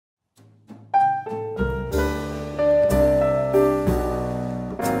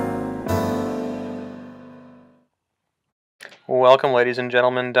Welcome, ladies and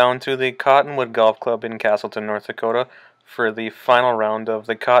gentlemen, down to the Cottonwood Golf Club in Casselton, North Dakota for the final round of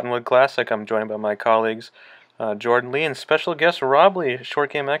the Cottonwood Classic. I'm joined by my colleagues Jordan Lee and special guest Rob Lee,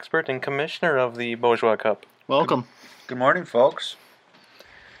 short game expert and commissioner of the Bourgeois Cup. Welcome. Good morning, folks.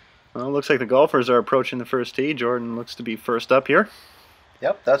 Well, it looks like the golfers are approaching the first tee. Jordan looks to be first up here.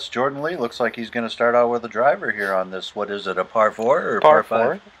 Yep, that's Jordan Lee. Looks like he's going to start out with a driver here on this. What is it, a par 4 or Par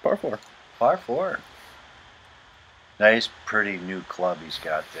par 5? Par 4. Par 4. Nice, pretty new club he's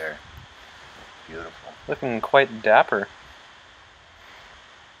got there. Beautiful. Looking quite dapper.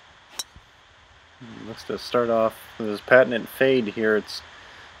 He looks to start off with his patented fade here.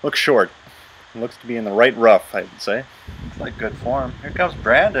 Looks short. Looks to be in the right rough, I would say. Looks like good form. Here comes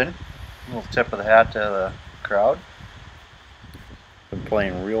Brandon. A little tip of the hat to the crowd. Been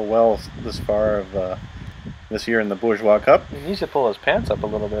playing real well this far of this year in the Bourgeois Cup. He needs to pull his pants up a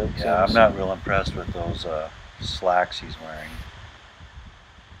little bit. Yeah, I'm not real impressed with those slacks he's wearing.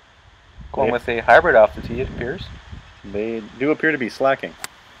 Going with a hybrid off the tee, it appears. They do appear to be slacking.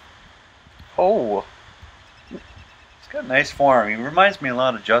 Oh! He's got nice form. He reminds me a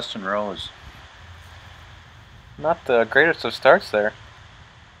lot of Justin Rose. Not the greatest of starts there.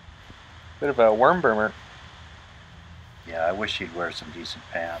 Bit of a worm burner. Yeah, I wish he'd wear some decent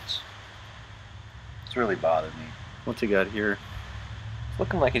pants. It's really bothered me. What's he got here? It's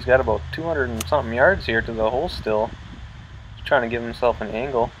looking like he's got about 200 and something yards here to the hole still. He's trying to give himself an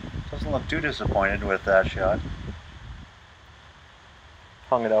angle. Doesn't look too disappointed with that shot.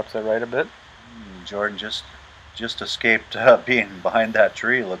 Hung it out to the right a bit. Jordan just escaped being behind that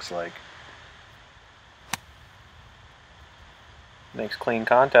tree, looks like. Makes clean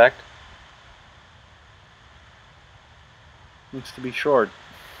contact. Looks to be short.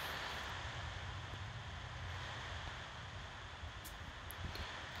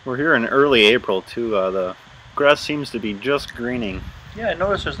 We're here in early April too. The grass seems to be just greening. Yeah, I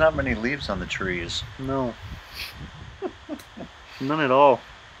noticed there's not many leaves on the trees. No. None at all.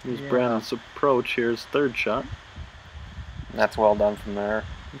 Here's Brandon's approach. Here's third shot. That's well done from there.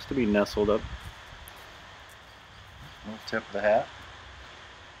 Looks to be nestled up. Little tip of the hat.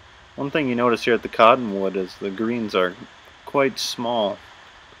 One thing you notice here at the Cottonwood is the greens are quite small.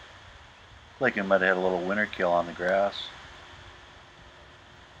 Like it might have had a little winter kill on the grass.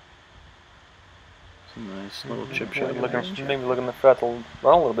 It's a nice little chip shot. Maybe looking to fret run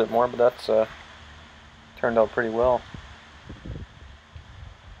a little bit more, but that's turned out pretty well.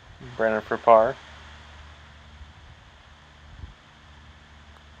 Brandon for par.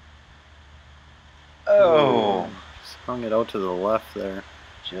 Oh! Just hung it out to the left there.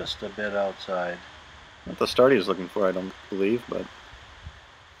 Just a bit outside. Not the start he was looking for, I don't believe, but...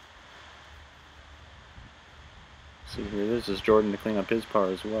 See here, this is Jordan to clean up his par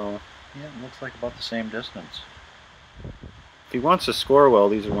as well. Yeah, it looks like about the same distance. If he wants to score well,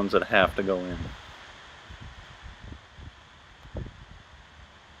 these are ones that have to go in.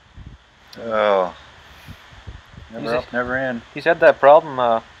 Oh. Never up, never in. He's had that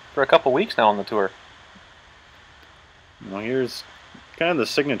problem for a couple weeks now on the tour. Now here's kind of the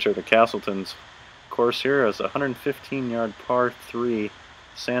signature to Casselton's course here as a 115-yard par 3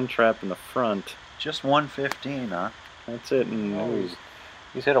 sand trap in the front. Just 115, huh? That's it, and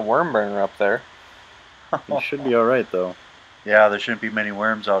He's hit a worm burner up there. he should be alright though. Yeah, there shouldn't be many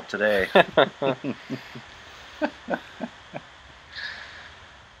worms out today. So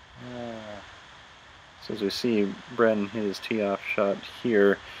as we see Brandon hit his tee-off shot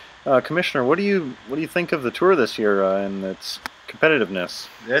here. Commissioner, what do you think of the tour this year and its competitiveness?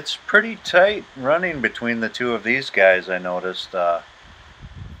 It's pretty tight running between the two of these guys, I noticed.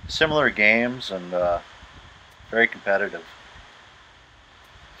 Similar games and very competitive.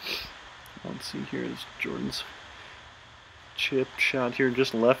 Let's see, here's Jordan's chip shot here,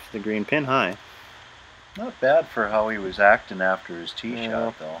 just left the green, pin high. Not bad for how he was acting after his tee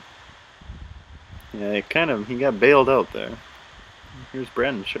shot, though. Yeah, he got bailed out there. Here's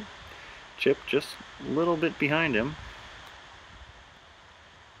Brandon, chip just a little bit behind him.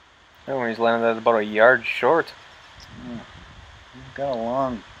 Oh, he's landed at about a yard short. He's got a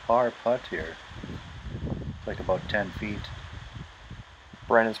long par putt here. It's like about 10 feet.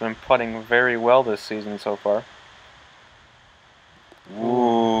 Brandon's been putting very well this season so far.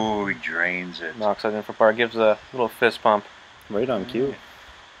 Ooh, he drains it. Knocks it in for par. Gives a little fist pump. Right on cue.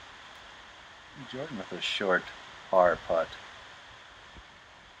 Jordan with a short par putt.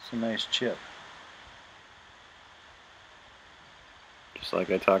 It's a nice chip. Just like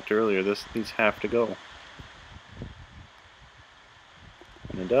I talked earlier, these have to go.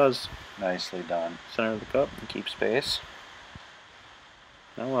 And it does. Nicely done. Center of the cup. Keep space.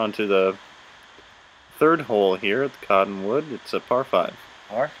 Now we're on to the third hole here at the Cottonwood. It's a par 5.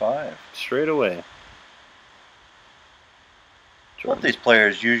 Par 5. Straight away. Both these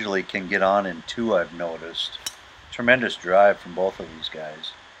players usually can get on in 2, I've noticed. Tremendous drive from both of these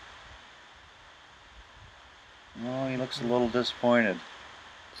guys. Oh, he looks a little disappointed.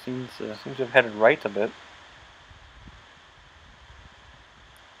 Seems to have headed right a bit.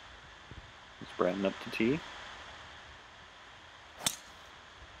 It's Brandon up to tee.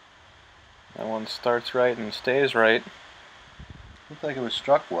 That one starts right and stays right. Looked like it was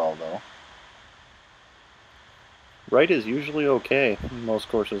struck well, though. Right is usually okay in most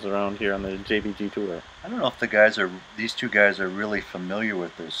courses around here on the JBG Tour. I don't know if these two guys are really familiar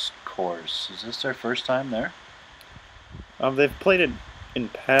with this course. Is this their first time there? They've played it in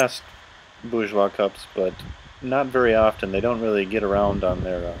past Bourgeois Cups, but not very often. They don't really get around on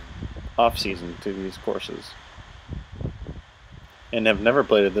their off-season to these courses. And have never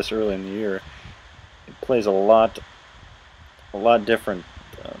played it this early in the year. It plays a lot different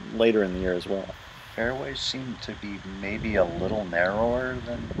later in the year as well. Fairways seem to be maybe a little narrower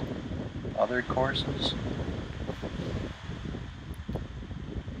than other courses.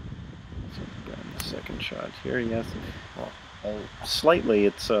 The second shot here, yes. Well, slightly,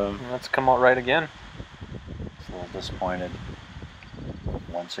 it's Let's come out right again. It's a little disappointed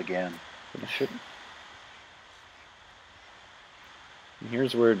once again. And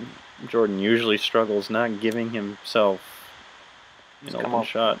here's where Jordan usually struggles, not giving himself an open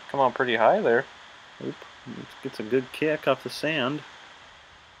shot. Come on pretty high there. Oop, gets a good kick off the sand.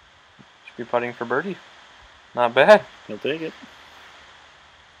 Should be putting for birdie. Not bad. He'll take it.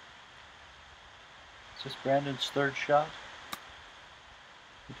 Is this Brandon's third shot?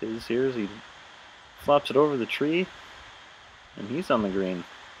 It is here as he flops it over the tree, and he's on the green.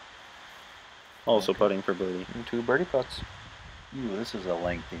 Also putting for birdie. And 2 birdie putts. Ooh, this is a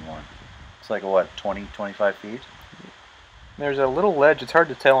lengthy one. It's like, what, 20, 25 feet? There's a little ledge. It's hard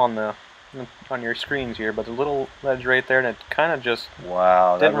to tell on your screens here, but the little ledge right there, and it kind of just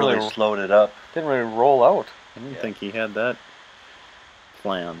wow, that really slowed it up. Didn't really roll out. I didn't think he had that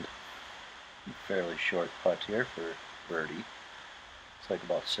planned. Fairly short putt here for birdie. It's like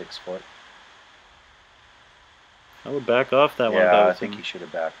about 6 foot. I would back off that one. Yeah, I think he should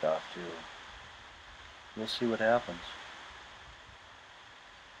have backed off too. We'll see what happens.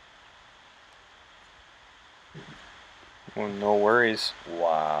 Well, no worries.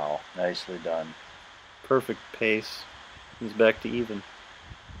 Wow, nicely done. Perfect pace. He's back to even.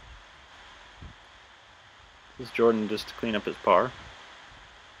 This is Jordan just to clean up his par.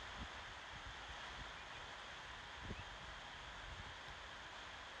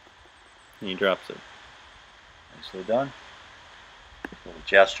 And he drops it. Nicely done. Little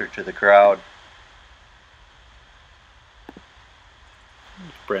gesture to the crowd.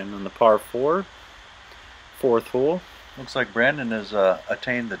 Brandon on the par 4. 4th hole. Looks like Brandon has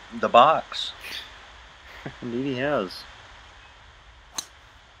attained the box. Indeed he has.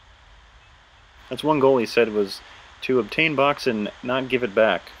 That's one goal he said was to obtain box and not give it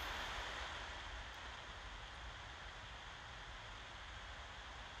back.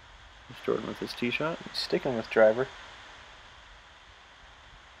 Here's Jordan with his tee shot. Sticking with driver.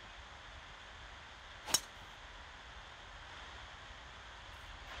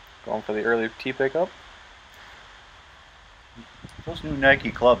 Going for the early tee pickup. Those new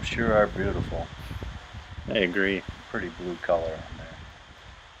Nike clubs sure are beautiful. I agree. Pretty blue color on there.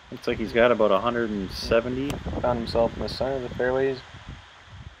 Looks like he's got about 170. Found himself in the center of the fairways.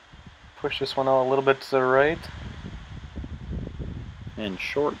 Push this one out a little bit to the right. And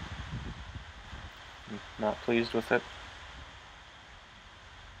short. Not pleased with it.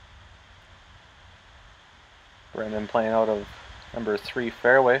 Brandon playing out of number 3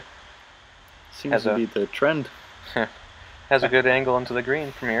 fairway. Seems to be the trend. Has a good angle into the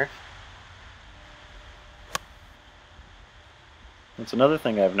green from here. That's another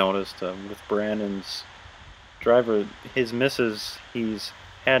thing I've noticed with Brandon's driver. His misses, he's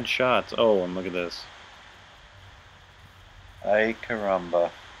had shots. Oh, and look at this. Ay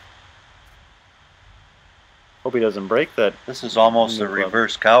caramba. Hope he doesn't break that. This is almost a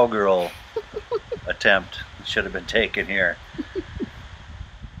reverse cowgirl attempt. Should have been taken here.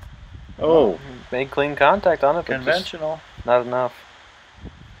 Oh. Made clean contact on it. But conventional. Not enough.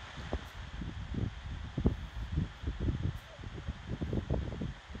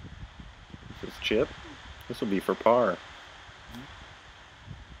 This chip. This will be for par.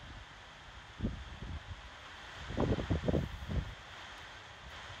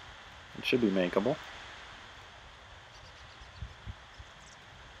 It should be makeable.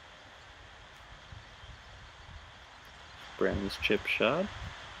 Brandon's chip shot.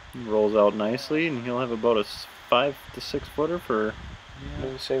 Rolls out nicely, and he'll have about a 5 to 6 footer for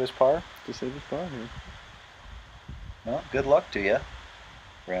to save his par. to save his par here. Well, good luck to you,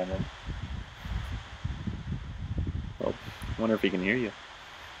 Brandon. Well, wonder if he can hear you.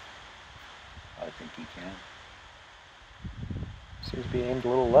 I think he can. Seems to be aimed a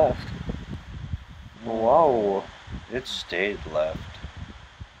little left. Wow. It stayed left.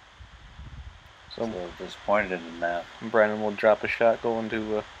 So So a little disappointed in that. Brandon will drop a shot going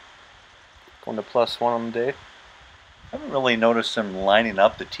to +1 on the day. I haven't really noticed him lining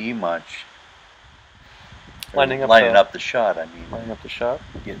up the tee much. Or Lining lining up up the shot, I mean. Lining up the shot.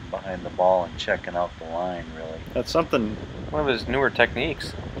 Getting behind the ball and checking out the line, really. That's something. One of his newer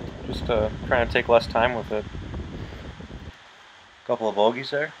techniques. Just trying to take less time with it. Couple of bogeys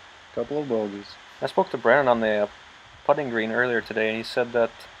there. Couple of bogeys. I spoke to Brandon on the putting green earlier today, and he said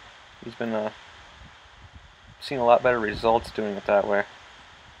that he's been seeing a lot better results doing it that way.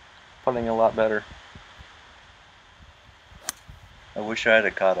 Putting a lot better. I wish I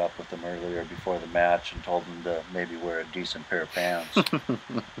had caught up with him earlier before the match and told him to maybe wear a decent pair of pants.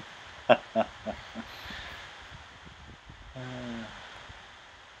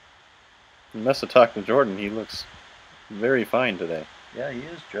 You must have talked to Jordan. He looks very fine today. Yeah, he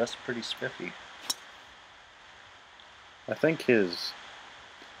is dressed pretty spiffy. I think his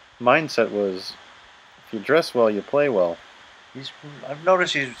mindset was, if you dress well, you play well. I've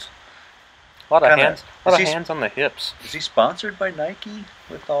noticed he's... A lot of Kinda- hands. A lot is of he- hands on the hips. Is he sponsored by Nike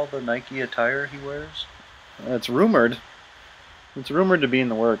with all the Nike attire he wears? It's rumored. It's rumored to be in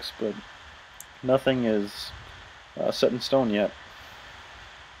the works, but nothing is set in stone yet.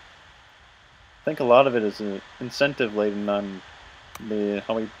 I think a lot of it is incentive laden on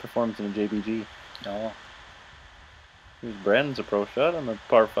how he performs in the JBG. No. Here's Brandon's approach shot on the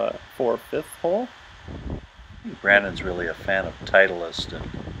par 4 fifth hole. I think Brandon's really a fan of Titleist and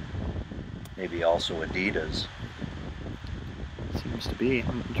maybe also Adidas. Seems to be.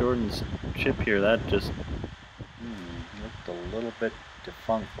 Jordan's chip here, that just... Looked a little bit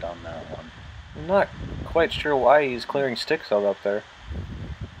defunct on that one. I'm not quite sure why he's clearing sticks out up there.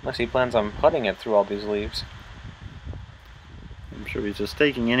 Unless he plans on putting it through all these leaves. I'm sure he's just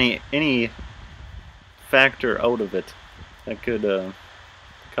taking any factor out of it that could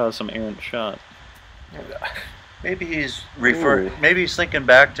cause some errant shot. Maybe he's Ooh. maybe he's thinking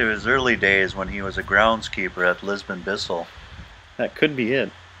back to his early days when he was a groundskeeper at Lisbon Bissell. That could be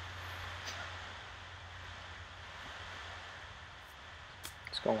it.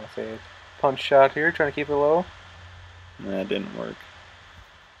 Let's go with a punch shot here, trying to keep it low. That didn't work.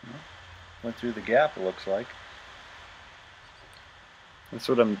 Went through the gap, it looks like. That's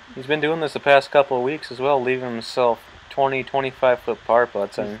what I'm... He's been doing this the past couple of weeks as well, leaving himself 20, 25-foot par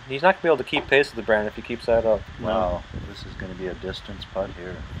putts, and he's not going to be able to keep pace with the Brandon if he keeps that up. Wow, this is going to be a distance putt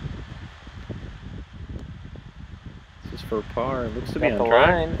here. This is for par. It looks to be Got on the track.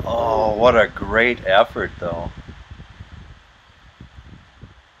 line. Oh, what a great effort, though.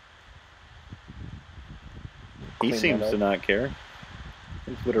 He Clean seems that to up. not care.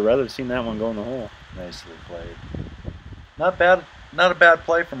 He would have rather seen that one go in the hole. Nicely played. Not bad. Not a bad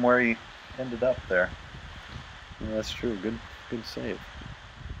play from where he ended up there. Yeah, that's true. Good save.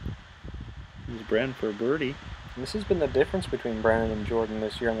 Here's Brandon for a birdie. This has been the difference between Brandon and Jordan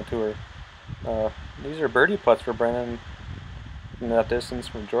this year on the tour. These are birdie putts for Brandon in that distance.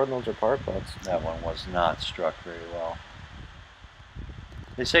 From Jordan, those are par putts. That one was not struck very well.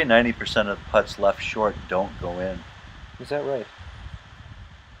 They say 90% of the putts left short don't go in. Is that right?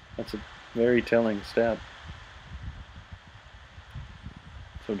 That's a very telling stat.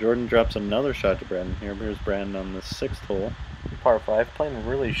 So Jordan drops another shot to Brandon here. Here's Brandon on the 6th hole. Par 5, playing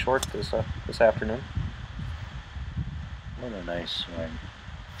really short this afternoon. What a nice swing.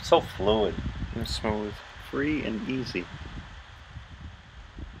 So fluid. And smooth. Free and easy.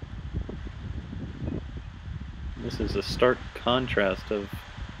 This is a stark contrast of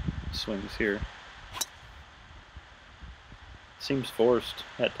swings here. Seems forced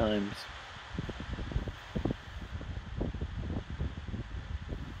at times.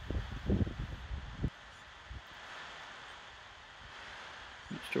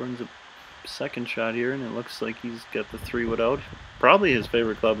 Jordan's a second shot here, and it looks like he's got the 3-wood out. Probably his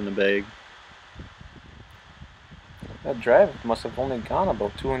favorite club in the bag. That drive must have only gone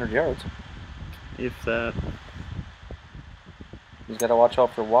about 200 yards. If that. He's got to watch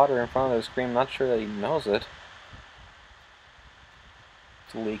out for water in front of the screen. Not sure that he knows it.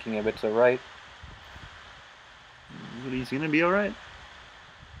 It's leaking a bit to the right. But he's going to be alright.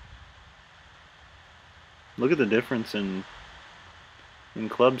 Look at the difference in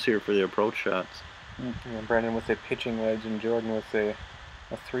clubs here for the approach shots. Brandon with a pitching wedge and Jordan with a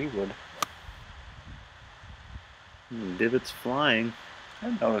A 3-wood. Divots flying.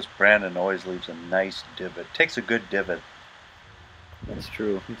 I noticed Brandon always leaves a nice divot. Takes a good divot. That's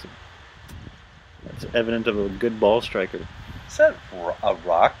true. That's evident of a good ball striker. Is that a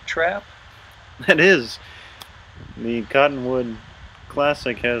rock trap? That is. The Cottonwood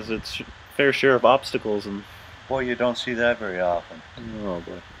Classic has its fair share of obstacles, and Boy, you don't see that very often. oh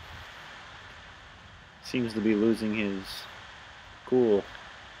boy, seems to be losing his cool.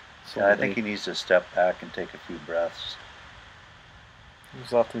 Yeah, I think he needs to step back and take a few breaths.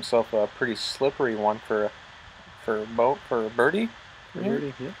 He's left himself a pretty slippery one for a birdie.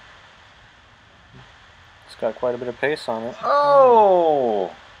 Birdie, yeah. It's got quite a bit of pace on it.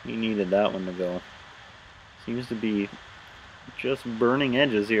 Oh! He needed that one to go. Seems to be just burning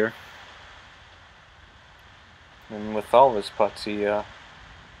edges here. And with all of his putts, he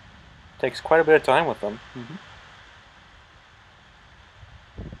takes quite a bit of time with them.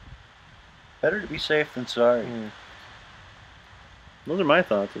 Better to be safe than sorry. Those are my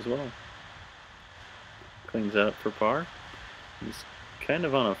thoughts as well. Cleans out for par. He's kind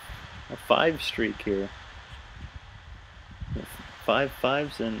of on a 5 streak here. 5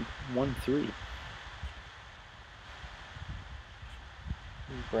 5s and 1 3.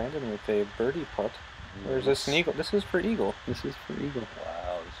 Brandon with a birdie putt. Or is this an eagle? This is for eagle. This is for eagle.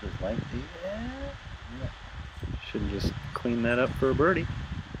 Wow, this is lengthy. Yeah. Should just clean that up for a birdie.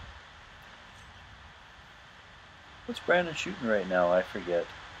 What's Brandon shooting right now? I forget.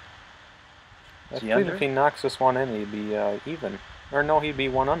 I Is he believe under? if he knocks this one in, he'd be even. Or no, he'd be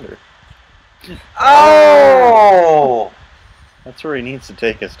 1 under. Oh! That's where he needs to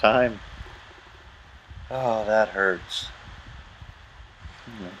take his time. Oh, that hurts.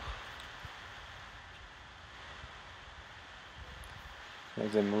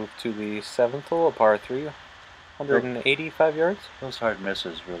 As they move to the 7th hole, a par 3, 185 yards. Those hard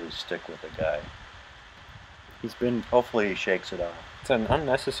misses really stick with the guy. He's been Hopefully he shakes it off. It's an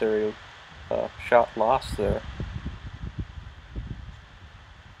unnecessary shot lost there.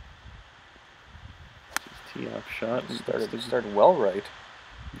 tee off shot. Started well right.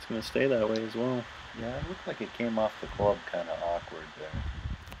 It's going to stay that way as well. Yeah, it looked like it came off the club kind of awkward there.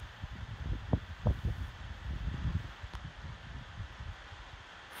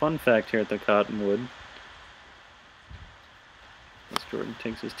 Fun fact here at the Cottonwood. As Jordan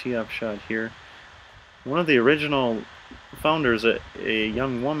takes his tee off shot here. One of the original founders, a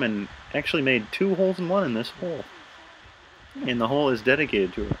young woman, actually made 2 holes in 1 in this hole. And the hole is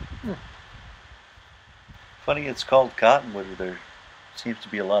dedicated to her. Funny it's called Cottonwood. There seems to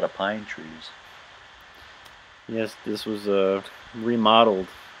be a lot of pine trees. Yes, this was remodeled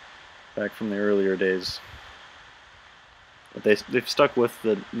back from the earlier days. But they've stuck with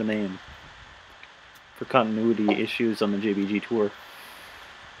the name for continuity issues on the JBG Tour.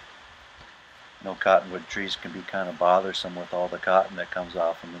 You know, cottonwood trees can be kind of bothersome with all the cotton that comes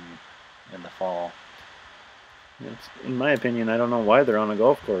off them in the fall. In my opinion, I don't know why they're on a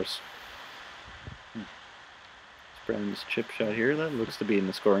golf course. Brandon's chip shot here, that looks to be in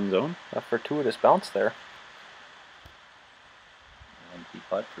the scoring zone. A fortuitous bounce there. Empty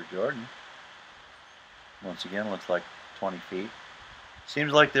putt for Jordan. Once again, looks like 20 feet.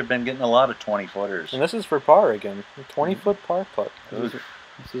 Seems like they've been getting a lot of 20-footers. And this is for par again. A 20-foot par putt. This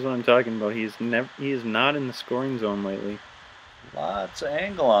is what I'm talking about. He is not in the scoring zone lately. Lots of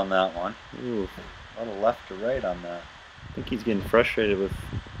angle on that one. Ooh. A lot of left to right on that. I think he's getting frustrated with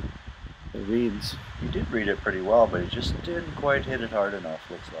the reads. He did read it pretty well, but he just didn't quite hit it hard enough,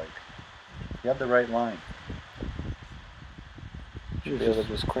 looks like. He had the right line. Should be able to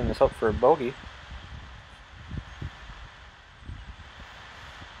just clean this up for a bogey.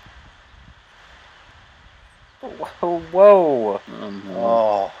 Whoa! Oh no!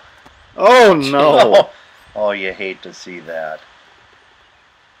 Oh, Oh no! oh, you hate to see that.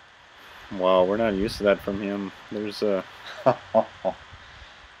 Wow, we're not used to that from him. There's Oh an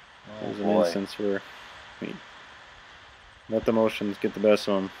boy. instance where let the emotions get the best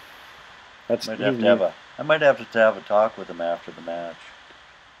of him. I might have to have a talk with him after the match.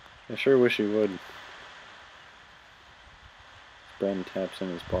 I sure wish he would. Brandon taps in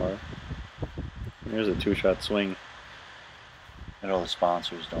his par. There's a 2-shot swing. I know the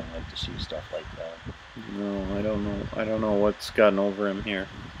sponsors don't like to see stuff like that, No, I don't know. I don't know what's gotten over him here.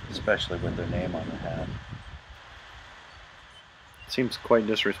 especially with their name on the hat. Seems quite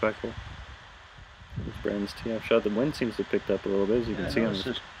disrespectful. There's Brandon's tee off shot. The wind seems to have picked up a little bit, as you can see on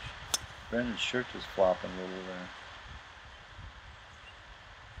this. Brandon's shirt is flopping a little there.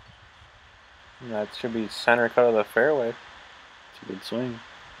 That should be center cut of the fairway. It's a good swing.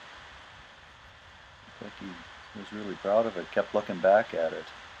 Looks like he He was really proud of it, kept looking back at it.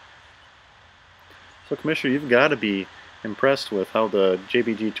 So, Commissioner, you've got to be impressed with how the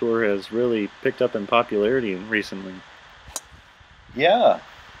JBG Tour has really picked up in popularity recently. Yeah,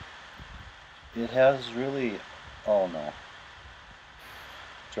 it has really. Oh no.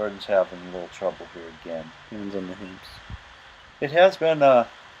 Jordan's having a little trouble here again. Hands on the hips. It has been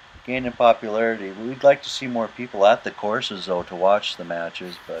gaining popularity. We'd like to see more people at the courses, though, to watch the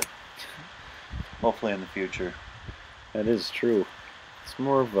matches, but hopefully in the future. That is true. It's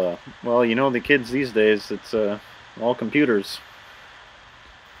more of a, well, you know, the kids these days, it's all computers.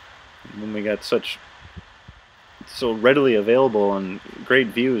 When we got so readily available and great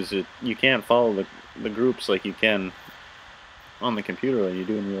views, you can't follow the groups like you can on the computer like you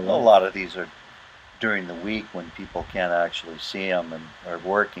do in real life. Well, a lot of these are during the week when people can't actually see them and are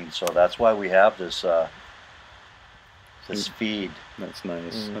working, so that's why we have this this feed. That's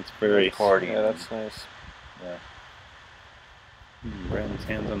nice. That's very recording. Yeah, that's nice. Yeah. Brandon's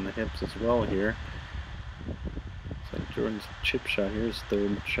hands on the hips as well here. It's like Jordan's chip shot. Here's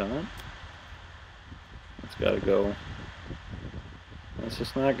third shot. It's got to go. That's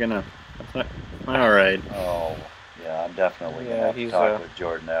just not gonna. That's not. All right. Oh, yeah. I'm definitely gonna have to talk with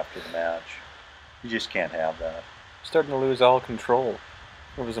Jordan after the match. You just can't have that. Starting to lose all control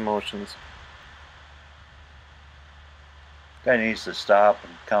of his emotions. Guy needs to stop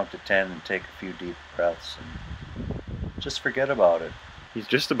and count to 10 and take a few deep breaths and just forget about it. He's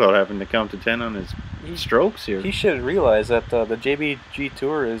just about having to count to 10 on his strokes here. He should realize that the JBG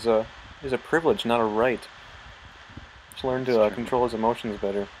Tour is a privilege, not a right. Just learn to control his emotions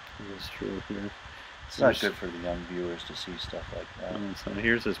better. That is true here. It's not good for the young viewers to see stuff like that. So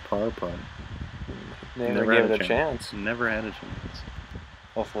here's his par putt. Never gave it a chance. Never had a chance.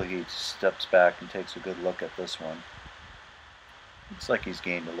 Hopefully he steps back and takes a good look at this one. Looks like he's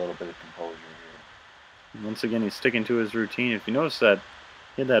gained a little bit of composure here. Once again, he's sticking to his routine. If you notice that,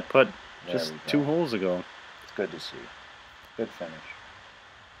 he had that putt just 2 holes ago. It's good to see. Good finish.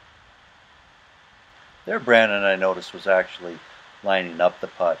 There, Brandon, I noticed, was actually lining up the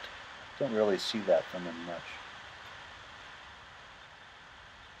putt. Don't really see that from him much.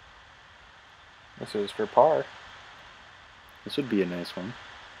 This is for par. This would be a nice one.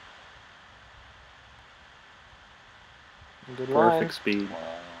 Good Perfect line. speed. Wow.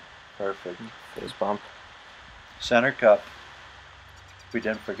 Perfect. Fist bump. Center cup. We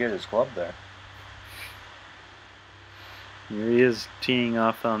didn't forget his club there. Here he is teeing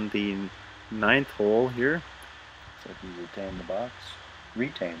off on the 9th hole here. Looks like he retained the box.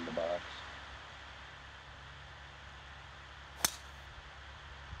 Retained the box.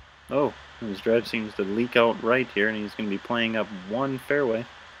 Oh, his drive seems to leak out right here, and he's going to be playing up one fairway.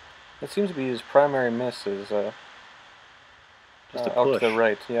 That seems to be his primary miss, is Just a out push. to the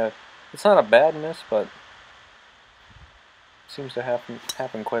right. Yeah, it's not a bad miss, but seems to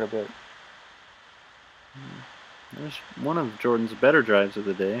happen quite a bit. There's one of Jordan's better drives of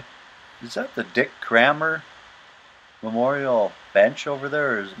the day. Is that the Dick Kramer Memorial Bench over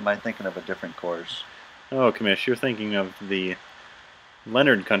there, or am I thinking of a different course? Oh, Commish, you're thinking of the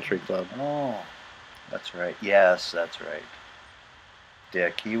Leonard Country Club. Oh, that's right. Yes, that's right.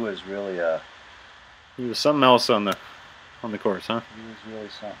 Dick, he was really He was something else on the course, huh? he was really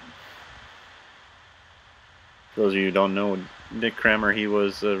something. For those of you who don't know, Dick Kramer, he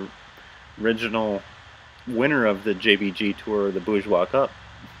was the original winner of the JBG Tour, the Bourgeois Cup.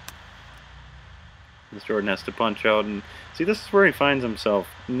 This Jordan has to punch out, and see, this is where he finds himself,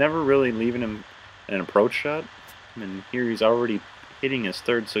 never really leaving him an approach shot. And here he's already hitting his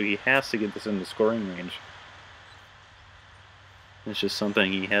third, so he has to get this into scoring range. It's just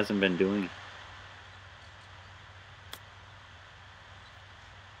something he hasn't been doing.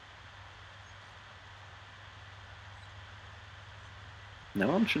 That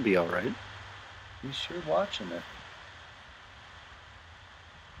one should be alright. He's sure watching it.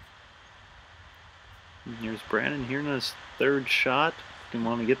 And here's Brandon here in his third shot. Didn't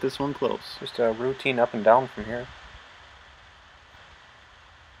want to get this one close. Just a routine up and down from here.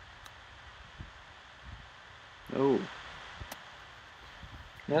 Oh.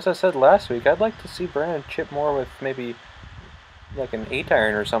 And as I said last week, I'd like to see Brandon chip more with maybe like an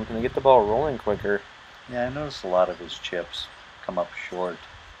 8-iron or something to get the ball rolling quicker. Yeah, I noticed a lot of his chips come up short.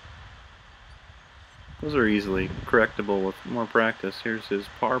 Those are easily correctable with more practice. Here's his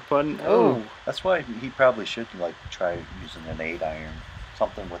par putt. Oh. That's why he probably should like try using an 8-iron,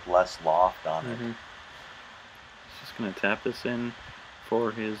 something with less loft on it. He's just gonna tap this in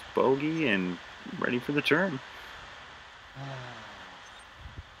for his bogey and ready for the turn.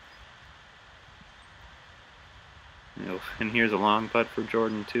 And here's a long putt for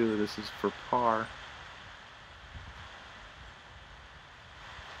Jordan too. This is for par.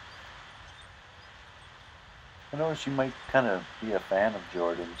 I noticed you might kind of be a fan of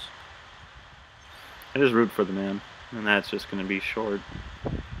Jordan's. I just root for the man, and that's just going to be short.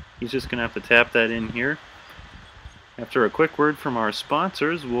 He's just going to have to tap that in here. After a quick word from our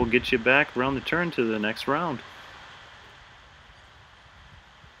sponsors, we'll get you back around the turn to the next round.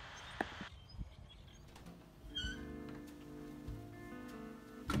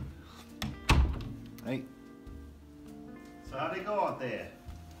 Hey. So how'd it go out there?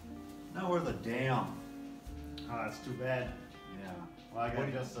 Now we're the dam. Oh, that's too bad. Yeah. Well, I What got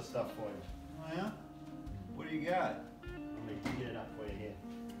do you- just the stuff for you. Oh yeah? What do you got? Let me get it up for you here.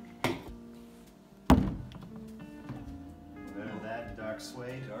 Remember that dark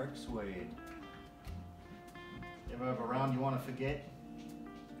suede? Dark suede. You ever have a round you want to forget?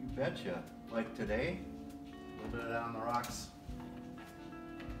 You betcha. Like today? A little bit of that on the rocks.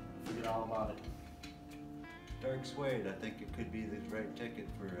 Forget all about it. Dark suede. I think it could be the right ticket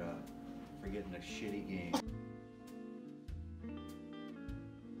for getting a shitty game.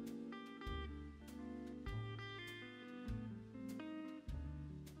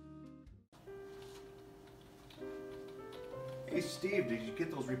 Hey Steve, did you get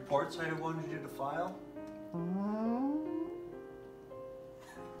those reports I wanted you to file?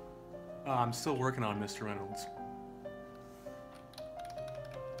 I'm still working on Mr. Reynolds.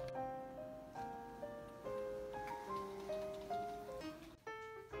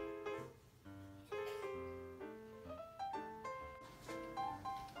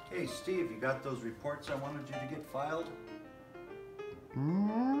 Hey Steve, you got those reports I wanted you to get filed?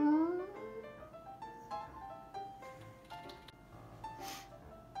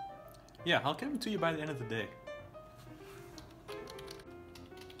 Yeah, I'll get them to you by the end of the day.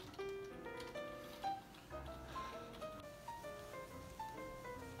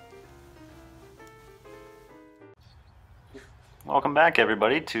 Welcome back,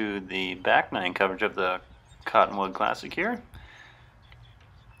 everybody, to the back nine coverage of the Cottonwood Classic here.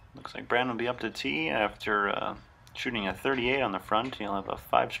 Looks like Brandon will be up to tee after shooting a 38 on the front. He'll have a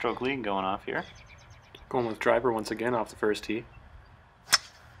 5-stroke lead going off here. Going with driver once again off the first tee.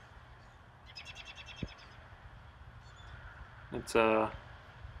 It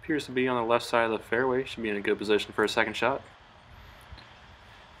appears to be on the left side of the fairway. Should be in a good position for a second shot.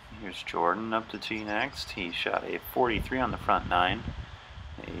 Here's Jordan up to tee next. He shot a 43 on the front nine,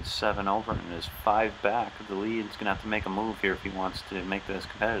 a 7 over, and is 5 back. The lead's going to have to make a move here if he wants to make this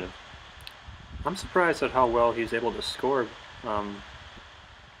competitive. I'm surprised at how well he's able to score,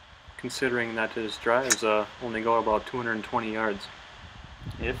 considering that his drives only go about 220 yards.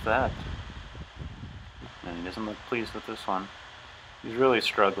 If that. And he doesn't look pleased with this one. He's really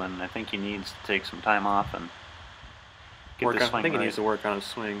struggling. I think he needs to take some time off and get the swing I think he right. needs to work on his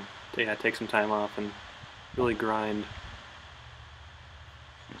swing. Yeah, take some time off and really grind.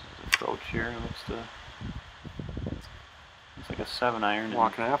 Here's his approach here. Looks like a 7-iron. and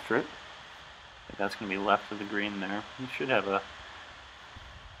Walking after it. I think that's going to be left of the green there. He should have an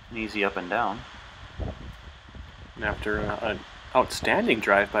easy up and down. And after an outstanding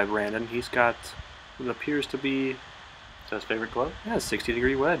drive by Brandon, he's got what appears to be Is that his favorite club? a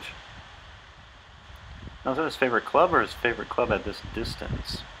 60-degree wedge. No, is that his favorite club or his favorite club at this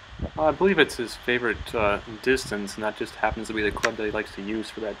distance? I believe it's his favorite distance, and that just happens to be the club that he likes to use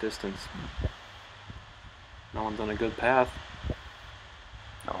for that distance. No one's on a good path.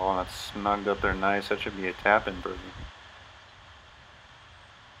 Oh, that's snugged up there nice. That should be a tap-in birdie.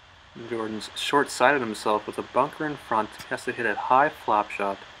 Jordan's short-sighted himself with a bunker in front. He has to hit a high flop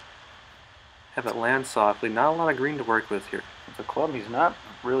shot. Have it land softly. Not a lot of green to work with here. It's a club he's not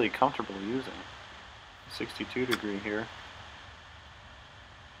really comfortable using. 62 degree here.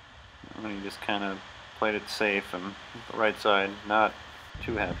 And he just kind of played it safe and the right side, not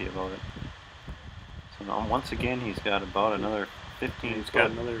too happy about it. So now once again he's got about another 15 He's foot.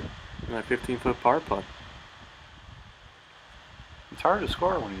 got another 15-foot par putt. It's hard to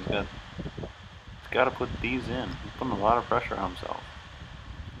score when he's got to put these in. He's putting a lot of pressure on himself.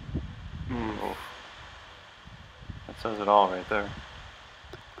 Oof. That says it all right there.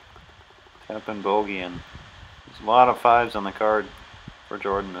 Tap and bogey, and there's a lot of 5s on the card for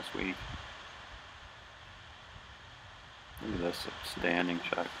Jordan this week. Look at this outstanding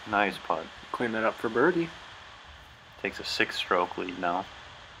shot. Nice putt. Clean that up for birdie. Takes a 6-stroke lead now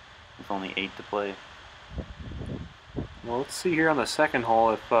with only 8 to play. Well, let's see here on the second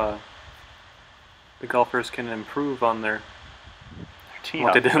hole if the golfers can improve on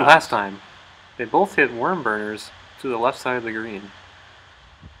what they did last time. They both hit worm burners to the left side of the green.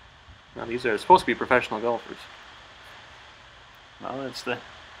 Now these are supposed to be professional golfers. Well, it's the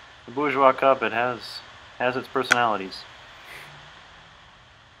Bourgeois Cup. It has its personalities.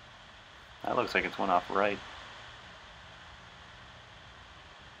 That looks like it's one off right.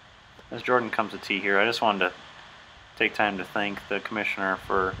 As Jordan comes to tee here, I just wanted to take time to thank the commissioner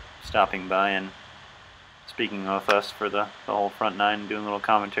for stopping by and speaking with us for the whole front nine and doing a little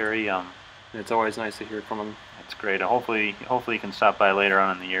commentary. It's always nice to hear from him. It's great. Hopefully he can stop by later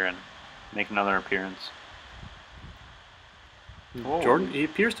on in the year and make another appearance. Whoa. Jordan, he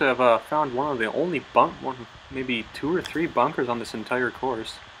appears to have found one of the only maybe 2 or 3 bunkers on this entire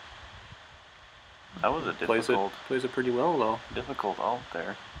course. That was a difficult. Plays it pretty well though. Difficult out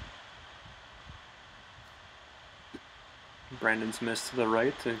there. Brandon's missed to the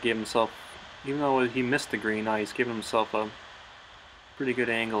right to give himself, even though he missed the green, he's given himself a pretty good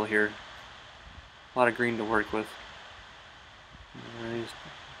angle here. A lot of green to work with. And he's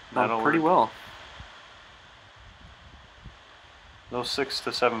done pretty well. Those 6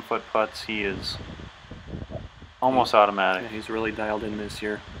 to 7 foot putts, he is almost automatic. Yeah, he's really dialed in this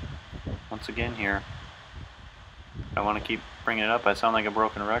year. Once again here, I want to keep bringing it up. I sound like a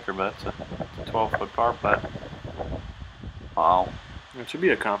broken record, but it's a 12 foot par putt. Wow. It should be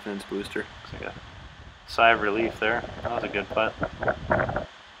a confidence booster. Looks like a sigh of relief there. That was a good putt.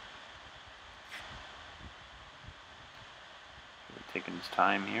 Taking his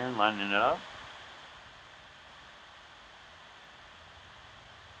time here, lining it up.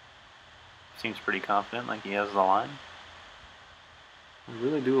 Seems pretty confident, like he has the line. I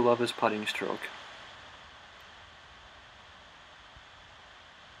really do love his putting stroke.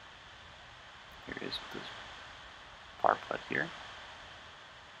 Here he is with his par putt here.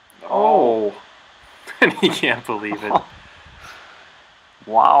 Oh! And he can't believe it.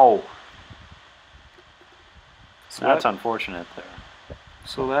 Wow! So that's unfortunate there.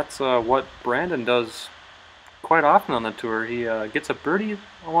 So that's what Brandon does quite often on the tour. He gets a birdie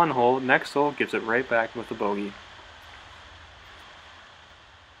on one hole, next hole gives it right back with a bogey.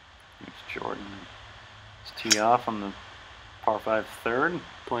 Here's Jordan. Let's tee off on the par 5 third.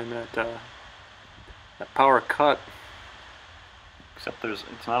 Playing that power cut. Except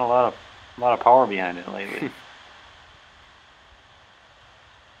it's not a lot of power behind it lately.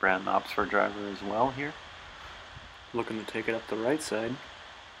 Brandon opts for a driver as well here. Looking to take it up the right side.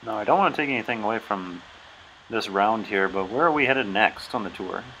 No, I don't want to take anything away from this round here, but where are we headed next on the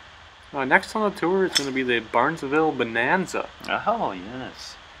tour? Next on the tour is going to be the Barnesville Bonanza. Oh,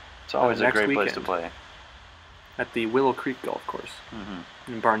 yes. It's always a great place to play. At the Willow Creek Golf Course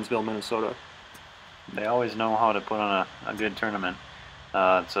in Barnesville, Minnesota. They always know how to put on a good tournament.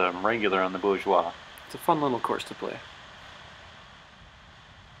 It's a regular on the Bourgeois. It's a fun little course to play.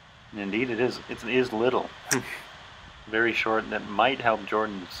 Indeed, it is. It is little. Very short. That might help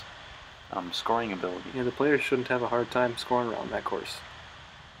Jordan's scoring ability. Yeah, the players shouldn't have a hard time scoring around that course.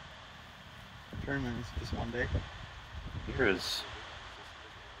 Tournament is just one day. Here is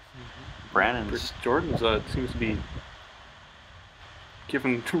Brandon's. Jordan's seems to be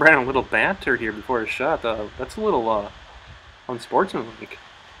giving Brandon a little banter here before his shot. That's a little unsportsmanlike.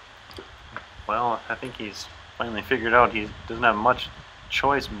 Well, I think he's finally figured out he doesn't have much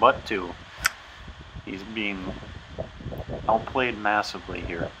choice but to. He's being outplayed massively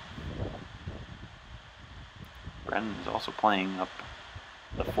here. Brandon is also playing up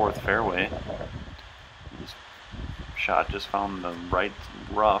the 4th fairway. His shot just found the right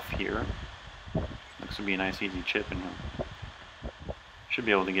rough here. Looks to be a nice easy chip, and should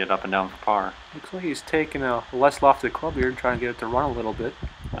be able to get it up and down for par. Looks like he's taking a less lofted club here and trying to get it to run a little bit.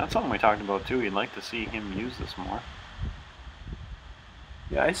 That's something we talked about too. We'd like to see him use this more.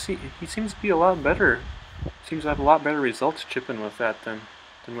 Yeah, I see. He seems to be a lot better. Seems to have a lot better results chipping with that than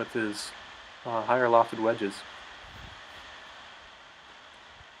with his higher lofted wedges.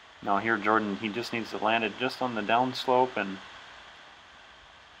 Now here Jordan, he just needs to land it just on the downslope and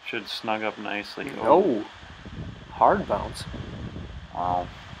should snug up nicely. Oh, hard bounce. Wow.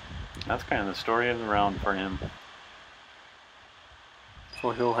 That's kind of the story of the round for him.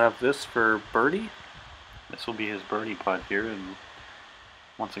 So he'll have this for birdie? This will be his birdie putt here, and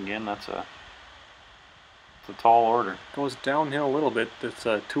once again, it's a tall order. Goes downhill a little bit. It's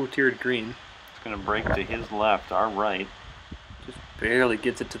a 2-tiered green. It's going to break to his left, our right. Just barely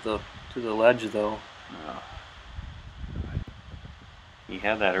gets it to the ledge though. He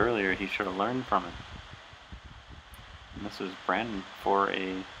had that earlier. He should have learned from it. And this is Brandon for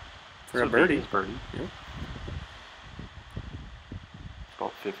a birdie. His birdie. Yep. It's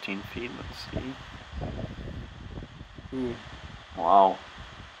about 15 feet. Let's see. Ooh. Wow.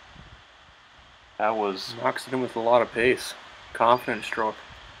 That was. Knocks it in with a lot of pace. Confident stroke.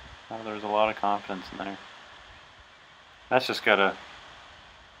 Oh, there's a lot of confidence in there. That's gotta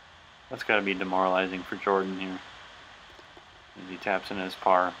be demoralizing for Jordan here. As he taps in his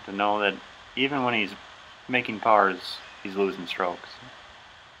par. To know that even when he's making pars, he's losing strokes.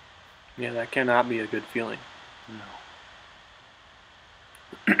 Yeah, that cannot be a good feeling.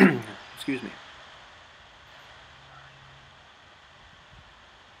 No. Excuse me.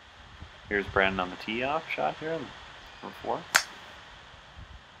 Here's Brandon on the tee off shot here on number 4.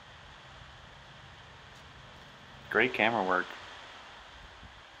 Great camera work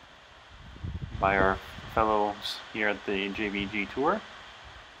by our fellows here at the JBG Tour.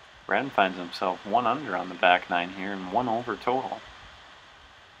 Brandon finds himself 1 under on the back 9 here and 1 over total.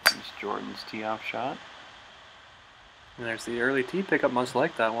 There's Jordan's tee off shot. And there's the early tee pickup. Must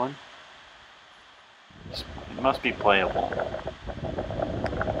like that one. It must be playable.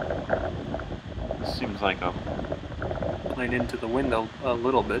 This seems like a Playing into the wind a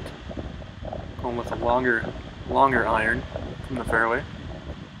little bit. Going with a longer iron from the fairway. I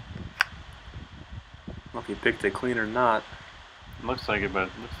don't know if he picked it clean or not. looks like it, but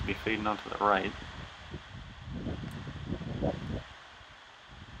it looks to be fading out to the right.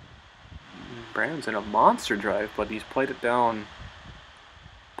 Brandon's in a monster drive, but he's played it down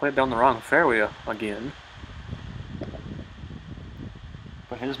the wrong fairway again.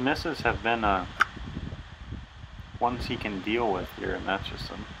 But his misses have been ones he can deal with here, and that's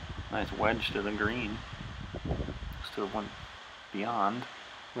just a nice wedge to the green. Still went beyond.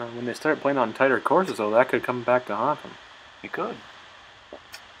 Well, when they start playing on tighter courses, though, that could come back to haunt him. It could.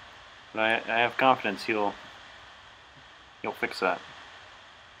 But I have confidence he'll fix that.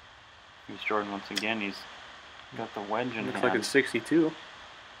 Here's Jordan once again. He's got the wedge in Looks hand. like it's 62.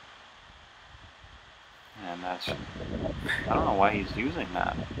 And that's... I don't know why he's using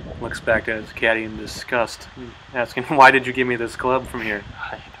that. Looks back at his caddy in disgust, asking, "Why did you give me this club from here?"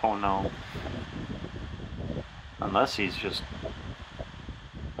 I don't know. Unless he's just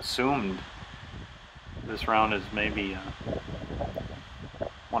assumed this round is maybe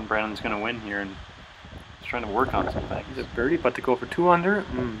one Brandon's going to win here, and he's trying to work on some things. Is it birdie, but to go for 2 under?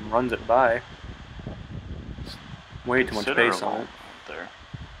 Runs it by. Way too much space on it. There.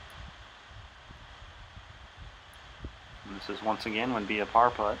 And this is once again would be a par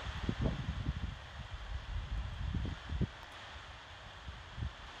putt.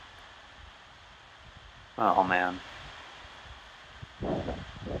 Oh man.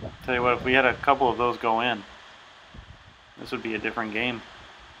 Tell you what, if we had a couple of those go in, this would be a different game.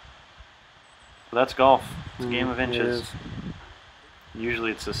 But that's golf. It's a game of inches.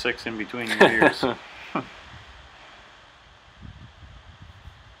 Usually it's a 6 in between your ears.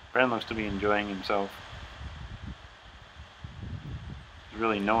 Brandon looks to be enjoying himself. There's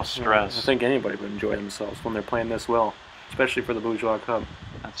really no stress. I think anybody would enjoy themselves when they're playing this well, especially for the Bourgeois Cup.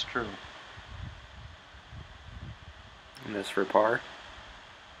 That's true. And this for par.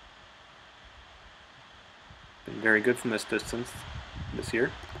 Been very good from this distance this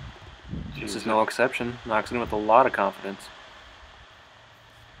year. This is no exception. Knocks in with a lot of confidence.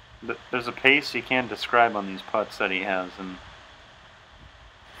 But there's a pace you can't describe on these putts that he has, and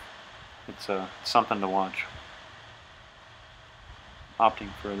it's something to watch.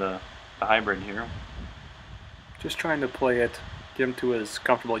 Opting for the hybrid here. Just trying to play it, get him to his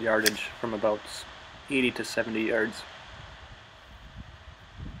comfortable yardage from about 80 to 70 yards.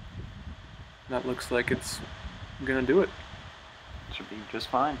 That looks like it's gonna do it. Should be just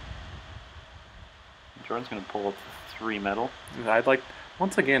fine. Jordan's gonna pull up the 3 medal. I'd like,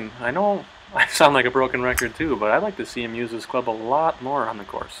 once again, I know I sound like a broken record too, but I'd like to see him use his club a lot more on the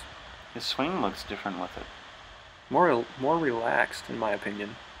course. His swing looks different with it. More relaxed, in my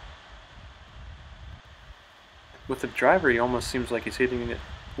opinion. With the driver, he almost seems like he's hitting it,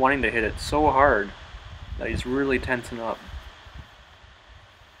 wanting to hit it so hard that he's really tensing up.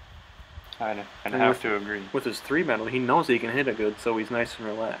 I'd have to agree. With his 3 medal, he knows he can hit it good, so he's nice and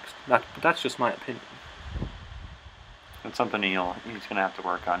relaxed. But that's just my opinion. That's something he's going to have to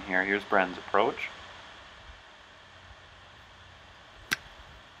work on here. Here's Brandon's approach.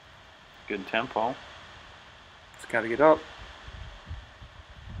 Good tempo. Just got to get up.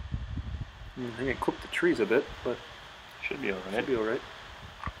 I think I clipped the trees a bit, but should be alright. Should be alright.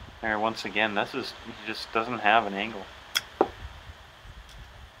 There, once again, he just doesn't have an angle.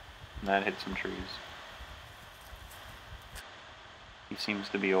 And that hit some trees. He seems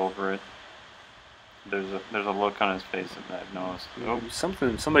to be over it. There's a look on his face that I've noticed. Oh.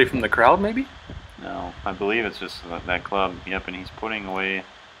 Somebody from the crowd, maybe? No, I believe it's just that club. Yep, and he's putting away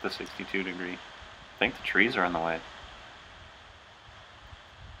the 62 degree. I think the trees are in the way.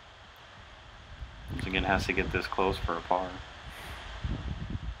 Once again, has to get this close for a par.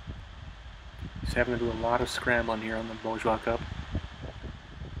 He's having to do a lot of scrambling here on the Bourgeois Cup.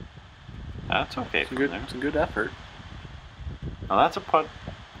 That's okay. It's a good effort. Now that's a putt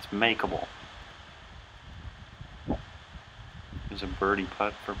that's makeable. There's a birdie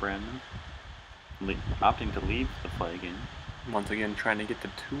putt for Brandon. Opting to leave the flag in. Once again, trying to get to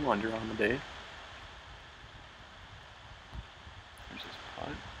 2 under on the day. There's his putt.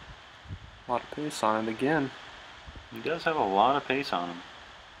 A lot of pace on it again. He does have a lot of pace on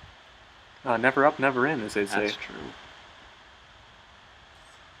him. Never up, never in, as they say. That's true.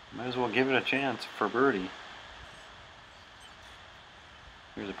 Might as well give it a chance for birdie.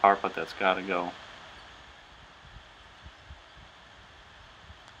 Here's a par putt that's got to go.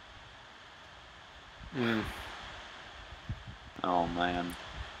 Oh man.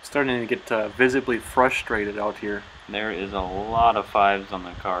 Starting to get visibly frustrated out here. There is a lot of 5s on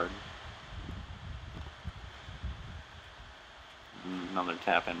the card. Another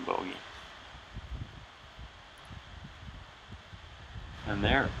tap-in bogey. And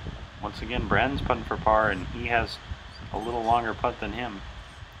there, once again, Brandon's putting for par, and he has a little longer putt than him.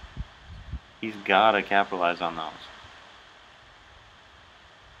 He's got to capitalize on those.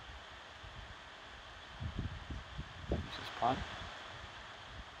 There's his putt.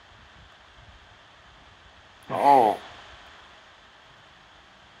 Oh.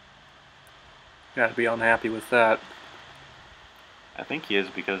 Gotta be unhappy with that. I think he is,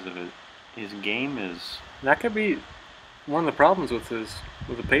 because of his game is... That could be one of the problems with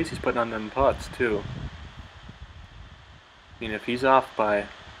the pace he's putting on them putts too. I mean, if he's off by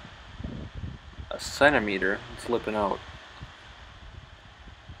a centimeter, it's slipping out.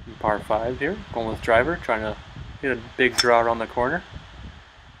 And par 5 here, going with driver, trying to hit a big draw around the corner.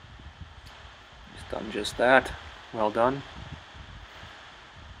 He's done just that. Well done.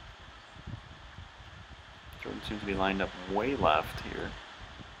 Jordan seems to be lined up way left here.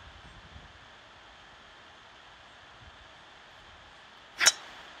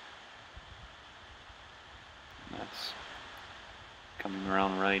 That's coming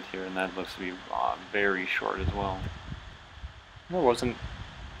around right here, and that looks to be very short as well. That wasn't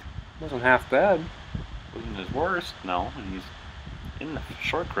half bad. Wasn't his worst, no, and he's in the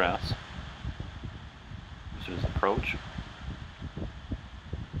short grass. This is his approach.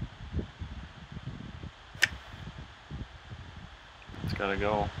 It's gotta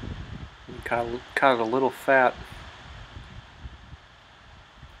go. He caught it a little fat.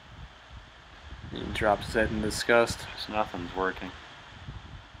 He drops his head in disgust. Just nothing's working.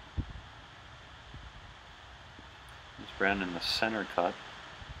 There's Brandon in the center cut.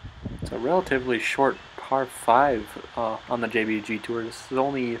 It's a relatively short par 5 on the JBG Tour. This is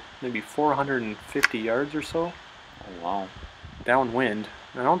only maybe 450 yards or so. Oh wow. Downwind.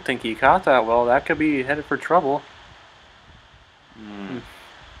 I don't think he caught that well. That could be headed for trouble.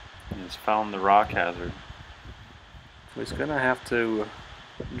 He's found the rock hazard. So he's going to have to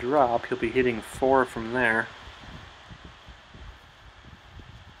drop. He'll be hitting 4 from there.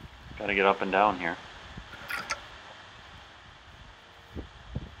 Gotta get up and down here.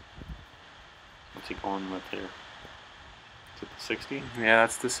 What's he going with here? Is it the 60? Yeah,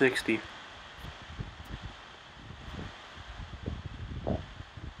 that's the 60.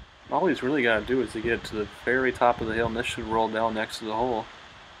 All he's really got to do is to get to the very top of the hill, and this should roll down next to the hole.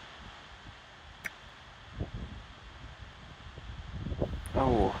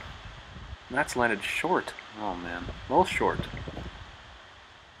 Oh, that's landed short. Oh man. Well short.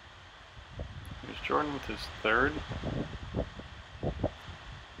 Here's Jordan with his third.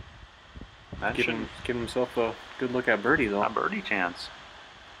 That Giving himself a good look at birdie though. a birdie chance.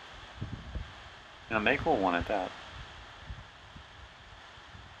 And a make hole one at that.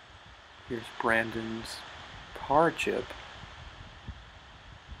 Here's Brandon's par chip.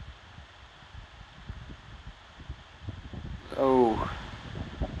 Oh,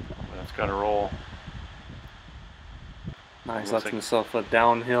 That's got to roll. nice. Looks Left like- himself a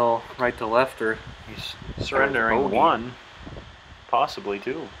downhill right to lefter. He's surrendering bogey. one, possibly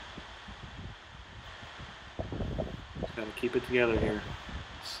two. Got to keep it together here.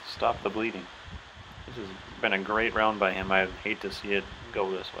 Stop the bleeding. This has been a great round by him. I'd hate to see it go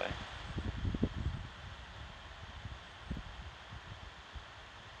this way.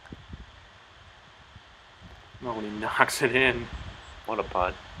 Oh, and he knocks it in. What a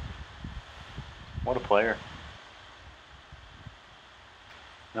putt. What a player.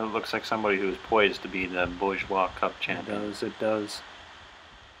 That looks like somebody who's poised to be the Bourgeois Cup It champion. does, it does.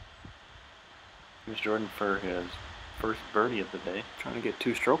 Here's Jordan for his first birdie of the day. Trying to get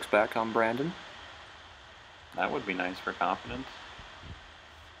 2 strokes back on Brandon. That would be nice for confidence.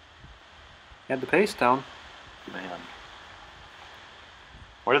 Had the pace down. Man.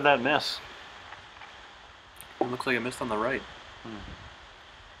 Where did that miss? It looks like it missed on the right. And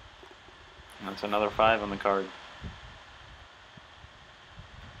that's another 5 on the card.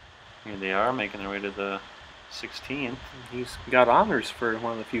 Here they are, making their way to the 16th. He's got honors for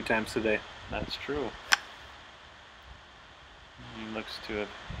one of the few times today. That's true. He looks to have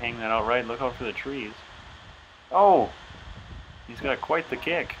hang that out right. Look out for the trees. Oh! He's got quite the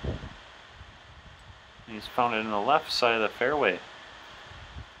kick. He's found it in the left side of the fairway.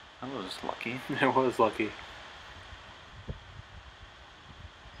 That was lucky. It was lucky.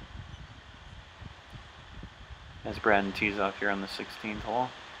 As Braden tees off here on the 16th hole.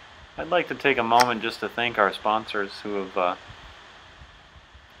 I'd like to take a moment just to thank our sponsors who have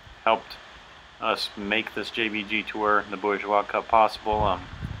helped us make this JBG Tour, the Bourgeois Cup, possible.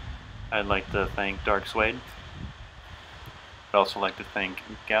 I'd like to thank Dark Suede. I'd also like to thank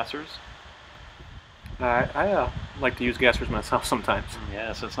Gassers. I like to use gassers myself sometimes.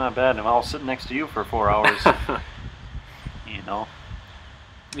 Yes, it's not bad. I'll sit next to you for 4 hours. You know.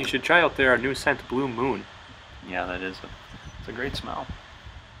 You should try out our new scent, Blue Moon. Yeah, that is. It's a great smell.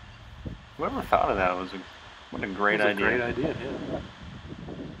 Whoever thought of that what a great idea. Great idea,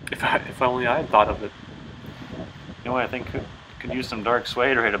 yeah. If only I had thought of it. You know what I think could use some dark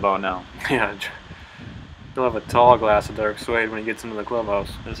suede right about now. Yeah, he'll have a tall glass of dark suede when he gets into the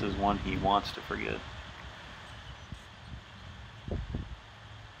clubhouse. This is one he wants to forget.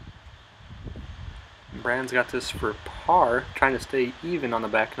 Brand's got this for par, trying to stay even on the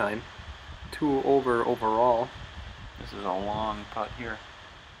back nine. 2 over overall. This is a long putt here.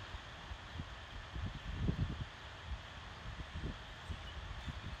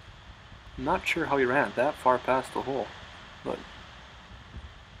 I'm not sure how he ran it that far past the hole, but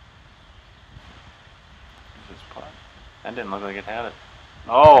This putt. That didn't look like it had it.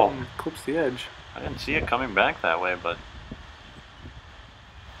 Oh! clips the edge. I didn't see it coming back that way, but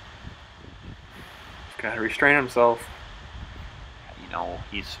He's got to restrain himself. you know,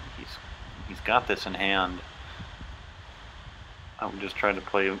 he's got this in hand. I would just try to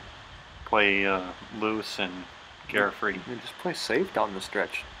play loose and carefree. And just play safe down the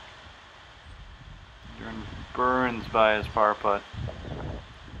stretch. Jordan burns by his par putt.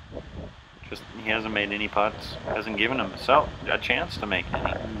 He hasn't made any putts. Hasn't given himself a chance to make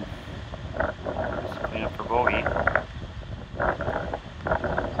any. Just clean up for bogey.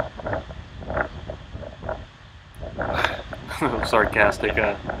 sarcastic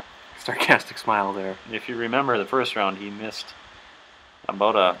smile there. If you remember the first round, he missed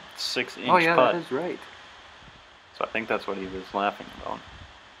about a 6-inch Oh yeah, putt. that is right. So I think that's what he was laughing about.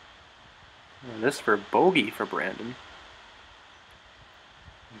 And this for bogey for Brandon.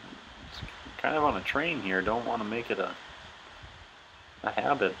 It's kind of on a train here. Don't want to make it a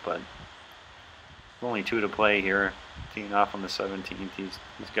habit, but only 2 to play here. Teeing off on the 17th. He's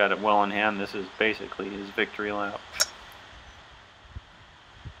got it well in hand. This is basically his victory lap.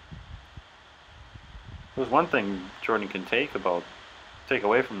 There's one thing Jordan can take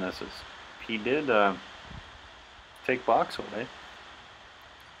away from this is he did take box away.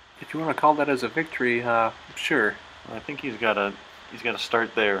 If you want to call that as a victory, sure. I think he's got to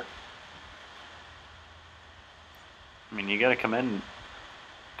start there. I mean, you got to commend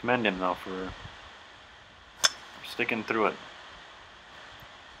him though for sticking through it.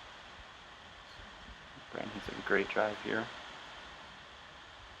 Brandon hits a great drive here.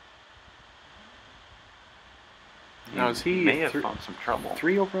 Now is he may have found some trouble.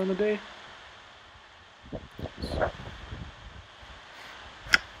 3 over on the day?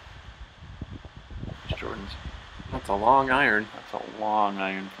 Jordan's. That's a long iron. That's a long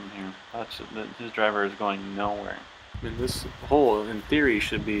iron from here. His driver is going nowhere. I mean, this hole, in theory,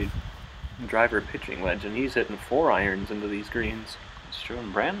 should be driver pitching wedge, and he's hitting 4 irons into these greens. It's true,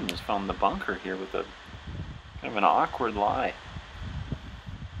 and Brandon has found the bunker here with a kind of an awkward lie.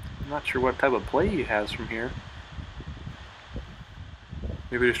 I'm not sure what type of play he has from here.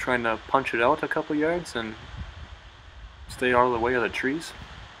 Maybe just trying to punch it out a couple yards and stay out of the way of the trees.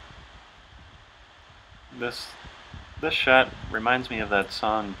 This shot reminds me of that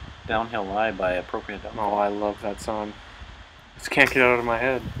song "Downhill Lie" by Appropriate Downfall. Oh, I love that song. Just can't get it out of my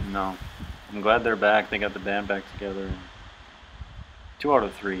head. No, I'm glad they're back. They got the band back together. 2 out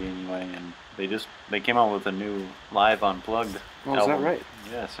of 3 anyway, and they came out with a new live unplugged Oh, album. is that right?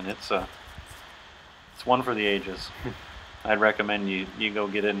 Yes, and it's one for the ages. I'd recommend you go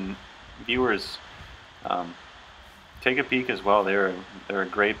get it. And viewers, take a peek as well. They're a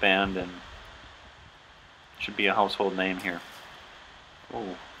great band and should be a household name here. Oh,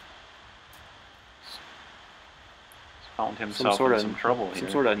 he's found himself in some trouble here.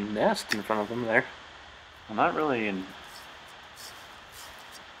 Some sort of nest in front of him there. I'm not really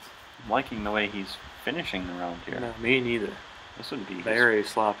liking the way he's finishing the round here. No, me neither. This would be Very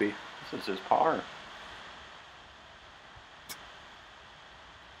sloppy. This is his par.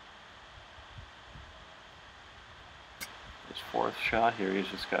 fourth shot here. He's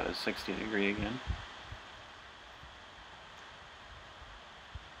just got his 60 degree again.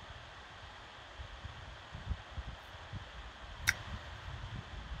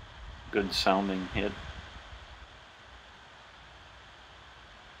 Good sounding hit.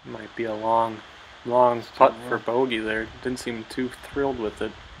 Might be a long putt for bogey there. Didn't seem too thrilled with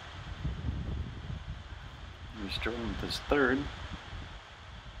it. He's Jordan with his third.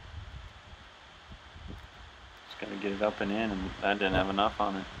 Just got to get it up and in, and that didn't have enough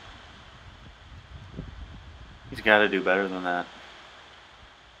on it. He's got to do better than that.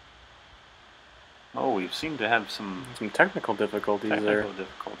 Oh, we seem to have some technical difficulties there.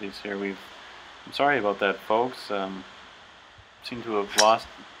 Difficulties here. I'm sorry about that, folks. Seem to have lost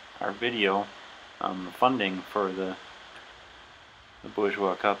our video. The funding for the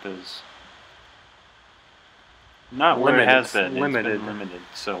Bourgeois Cup is not where it has been. Limited. It's been limited.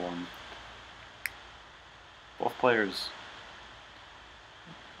 So both players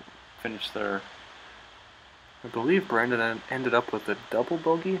finished their. I believe Brandon ended up with a double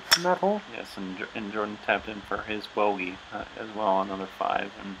bogey in that hole. Yes, and Jordan tapped in for his bogey as well, another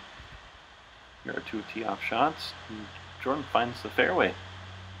 5. And here are 2 tee-off shots. And Jordan finds the fairway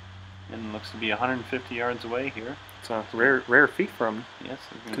and looks to be 150 yards away here. It's a rare feat for him. Yes,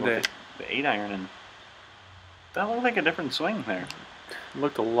 today. The 8-iron, and that looked like a different swing there.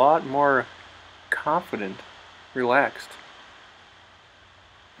 Looked a lot more confident, relaxed.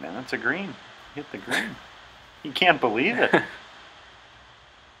 Man, that's a green. Hit the green. You can't believe it.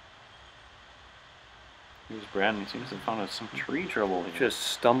 Here's Brandon. Seems to have found some tree trouble here. Just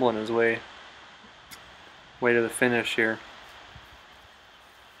stumbling his way to the finish here.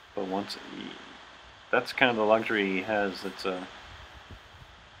 But that's kind of the luxury he has. He's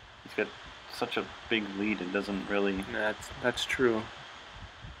got such a big lead. It doesn't really. That's true.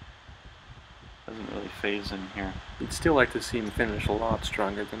 Doesn't really phase him here. You'd still like to see him finish a lot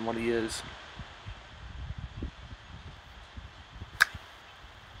stronger than what he is.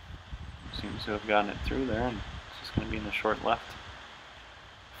 Seems to have gotten it through there, and it's just going to be in the short left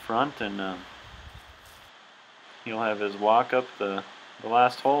front, and he'll have his walk up the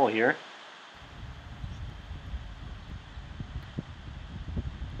last hole here.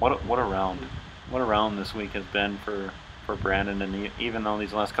 What a round! What a round this week has been for Brandon, and even though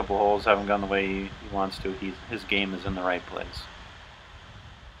these last couple holes haven't gone the way he wants to, his game is in the right place.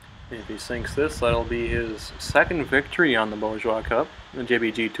 If he sinks this, that'll be his second victory on the Bourgeois Cup, the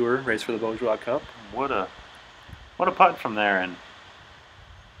JBG Tour race for the Bourgeois Cup. What a putt from there, and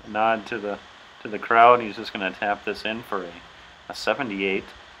a nod to the crowd. He's just going to tap this in for a 78.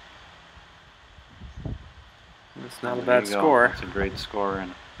 It's not a bad score. It's a great score,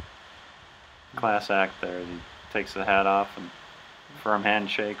 and class act there. He takes the hat off and firm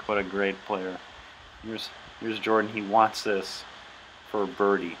handshake. What a great player. Here's Jordan. He wants this for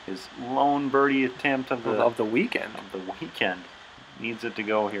birdie. His lone birdie attempt of the weekend. Needs it to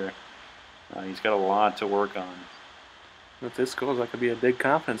go here. He's got a lot to work on. If this goes, that could be a big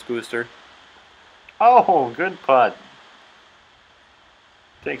confidence booster. Oh, good putt.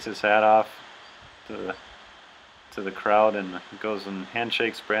 Takes his hat off to the crowd and goes and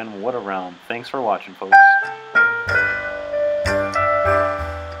handshakes Brandon. What a round. Thanks for watching, folks.